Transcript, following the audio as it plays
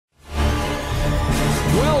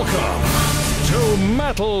Welcome to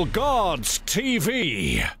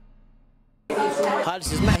MetalGodsTV. Hi,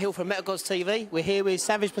 this is Matt Hill from MetalGodsTV. We're here with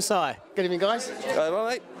Savage Messiah. Good evening, guys. All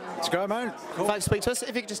right, It's going, man. Cool. Thanks for speaking to us.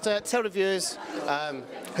 If you could just tell the viewers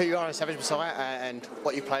who you are as Savage Messiah and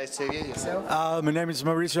what you play as to you yourself. My name is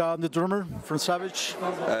Mauricio. I'm the drummer from Savage.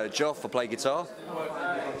 Joff, I play guitar.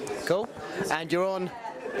 Cool. And you're on.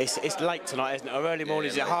 It's late tonight, isn't it? Or early morning?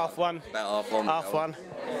 Is it half one? About half one. Half one.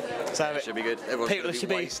 So it should be good. People should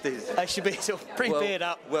be sort of pre-beered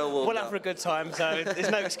up, well up for a good time. So there's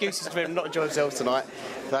no excuses for them not enjoying themselves tonight.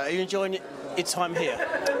 So are you enjoying your time here?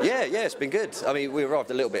 Yeah, it's been good. I mean, we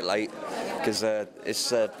arrived a little bit late because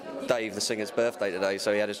it's Dave, the singer's birthday today,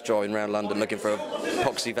 so he had us driving around London looking for a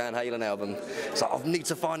Poxy Van Halen album. So I need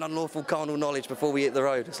to find unlawful carnal knowledge before we hit the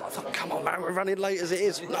road. It's like, oh, come on, man, we're running late as it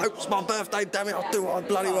is. No, it's my birthday, damn it, I'll do what I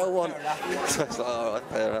bloody well want. So it's like, all right,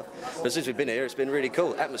 fair enough. But since we've been here, it's been really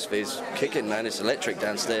cool. Atmosphere's kicking, man. It's electric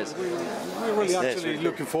downstairs. We're really actually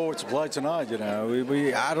looking forward to play tonight, you know.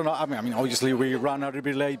 I don't know, I mean, obviously we ran a little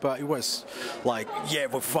bit late, but it was like, yeah,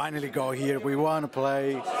 we finally got here. We want to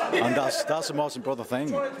play, and that's the most important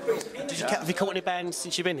thing. Have you caught any bands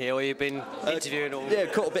since you've been here, or you've been interviewing? Or? Yeah,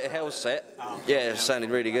 caught a bit of Hell's set. Yeah, it sounded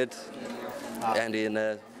really good. Andy and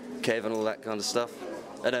Kev and all that kind of stuff.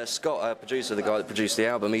 And Scott, our producer, the guy that produced the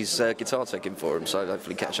album, he's guitar teching for him, so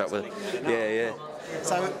hopefully catch up with. Yeah.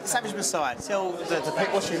 So, Savage Messiah, tell the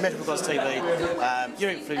people watching MetalGodsTV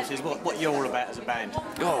your influences, what you're all about as a band.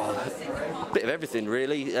 Oh, a bit of everything,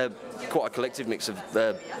 really. Quite a collective mix of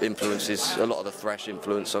influences. A lot of the thrash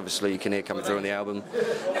influence, obviously, you can hear coming through on the album.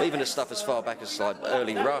 Even the stuff as far back as like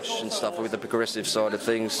early Rush and stuff with the progressive side of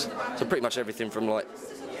things. So pretty much everything from like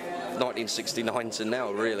 1969 to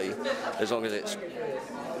now, really, as long as it's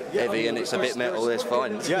heavy and it's a bit metal, it's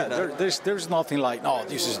fine. Yeah, you know? there's nothing like, oh,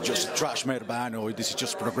 this is just a thrash metal band or this is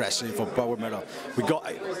just progressive or power metal. We got,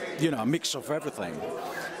 you know, a mix of everything.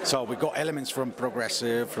 So we got elements from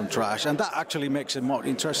progressive, from thrash, and that actually makes it more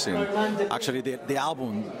interesting. Actually, the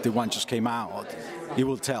album, the one just came out, it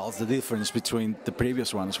will tell us the difference between the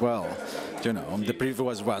previous one as well. You know, the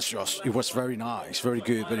previous was just, it was very nice, very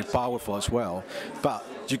good, very powerful as well. But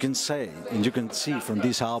you can say, and you can see from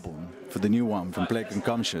this album, for the new one, from Plague and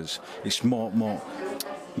Conscious, it's got more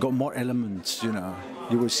elements, you know.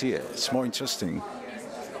 You will see it. It's more interesting.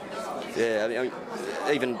 Yeah, I mean,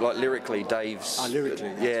 even like lyrically, Dave's...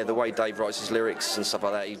 lyrically. Yeah, the way Dave writes his lyrics and stuff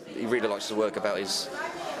like that, he really likes to work about his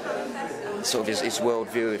sort of his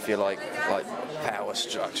worldview, if you like power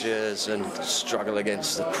structures and struggle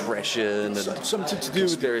against oppression and something to do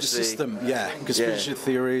conspiracy. With the system, conspiracy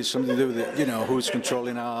theories, something to do with you know, who's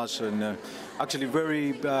controlling us, and actually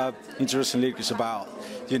very interesting lyrics about,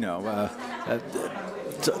 you know, I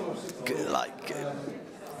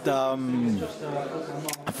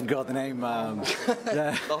forgot the name.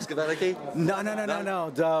 Last Gavaliki? No.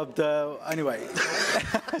 Anyway.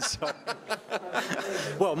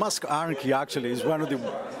 Well, Mask Anarchy actually is one of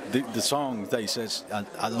the songs that he says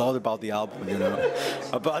a lot about the album, you know,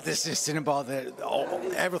 about the system, about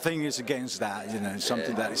everything is against that, you know,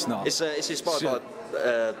 something that is not. It's inspired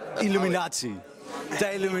by Illuminati.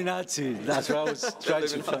 The Illuminati. That's what I was trying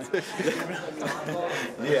to find.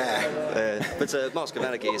 But Mask of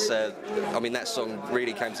Anarchy is, I mean, that song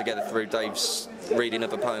really came together through Dave's reading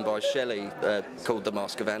of a poem by Shelley called The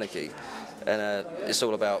Mask of Anarchy. And it's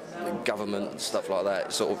all about government and stuff like that.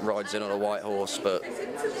 It sort of rides in on a white horse, but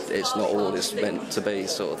it's not all it's meant to be,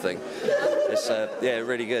 sort of thing. It's,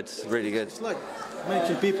 really good, really good. It's like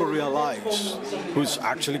making people realize who's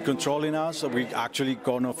actually controlling us, that we actually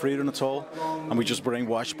got no freedom at all, and we just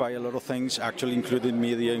brainwashed by a lot of things, actually including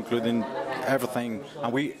media, including everything,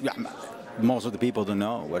 and most of the people don't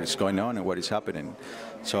know what is going on and what is happening.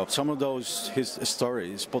 So some of his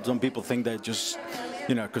stories, but some people think they're just,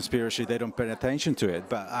 you know, conspiracy, they don't pay attention to it,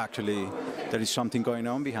 but actually there is something going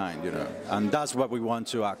on behind, you know, and that's what we want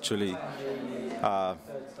to actually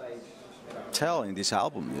tell in this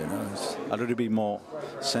album, you know. It's a little bit more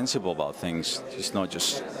sensible about things. It's not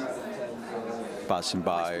just passing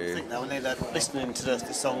by. I think when they're listening to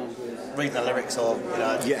the song, reading the lyrics, or you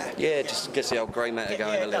know. Yeah, just gets the old grey matter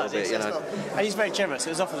going a little bit, you know. And he's very generous. It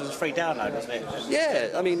was offered as a free download, wasn't it? Yeah,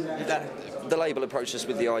 I mean, the label approached us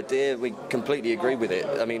with the idea. We completely agree with it.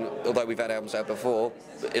 I mean, although we've had albums out before,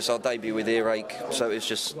 it's our debut with Earache, so it's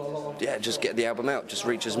just get the album out, just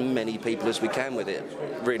reach as many people as we can with it.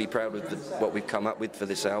 Really proud of what we've come up with for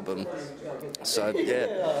this album. So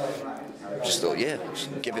just thought,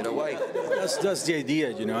 just give it away. That's the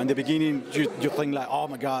idea, you know. In the beginning, you think like, oh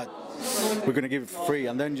my God, we're gonna give it free,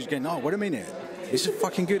 and then you get, no, wait a minute, it's a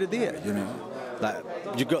fucking good idea, you know. Like,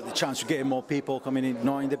 you got the chance to get more people coming in,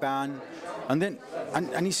 knowing the band, And then,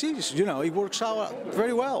 and he sees, you know, it works out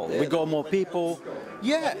very well. We got more people.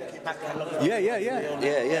 Yeah,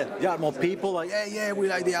 more people like, yeah, we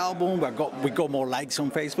like the album. We got more likes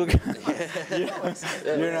on Facebook.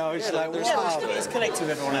 You know, it's like it's connecting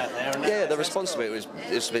with everyone out there. Yeah, the response to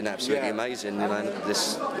it's been absolutely amazing, man.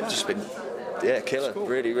 This just been killer. Cool.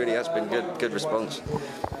 Really has been good response.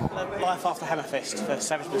 Life after Hammerfest for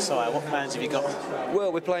Savage Messiah. What plans have you got?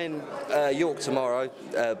 Well, we're playing York tomorrow,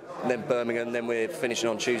 then Birmingham, then we're finishing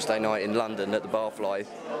on Tuesday night in London at the Barfly.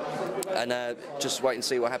 And just wait and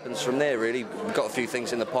see what happens from there, really. We've got a few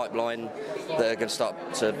things in the pipeline that are going to start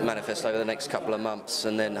to manifest over the next couple of months,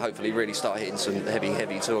 and then hopefully really start hitting some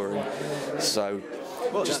heavy touring. So,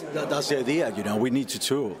 well, that's the idea, you know. We need to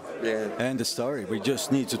tour. Yeah. And the story, we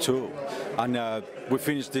just need to tour. And we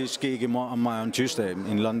finished this gig on Tuesday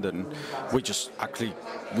in London.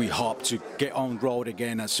 We hope to get on road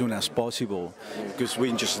again as soon as possible, because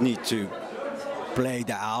we just need to play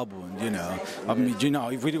the album, you know. I mean, you know,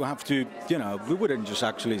 if we don't have to, you know, we wouldn't just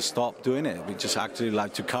actually stop doing it. We just actually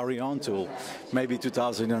like to carry on till maybe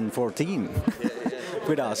 2014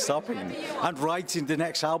 without stopping. And writing the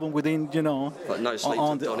next album within, you know, like no sleep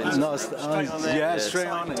straight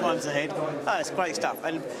on. Times ahead. Oh, it's great stuff.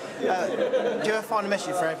 And do you ever find a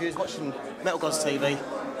message for our viewers watching MetalGodsTV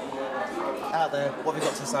out there? What have you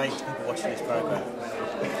got to say to people watching this programme?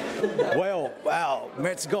 Well,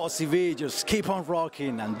 MetalGodsTV, just keep on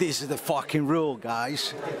rocking, and this is the fucking rule,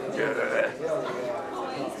 guys.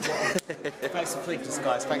 Thanks for speaking to us,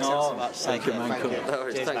 guys. Thanks so much. Thank you, man.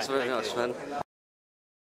 Thanks very much, man.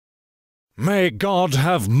 May God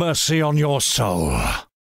have mercy on your soul.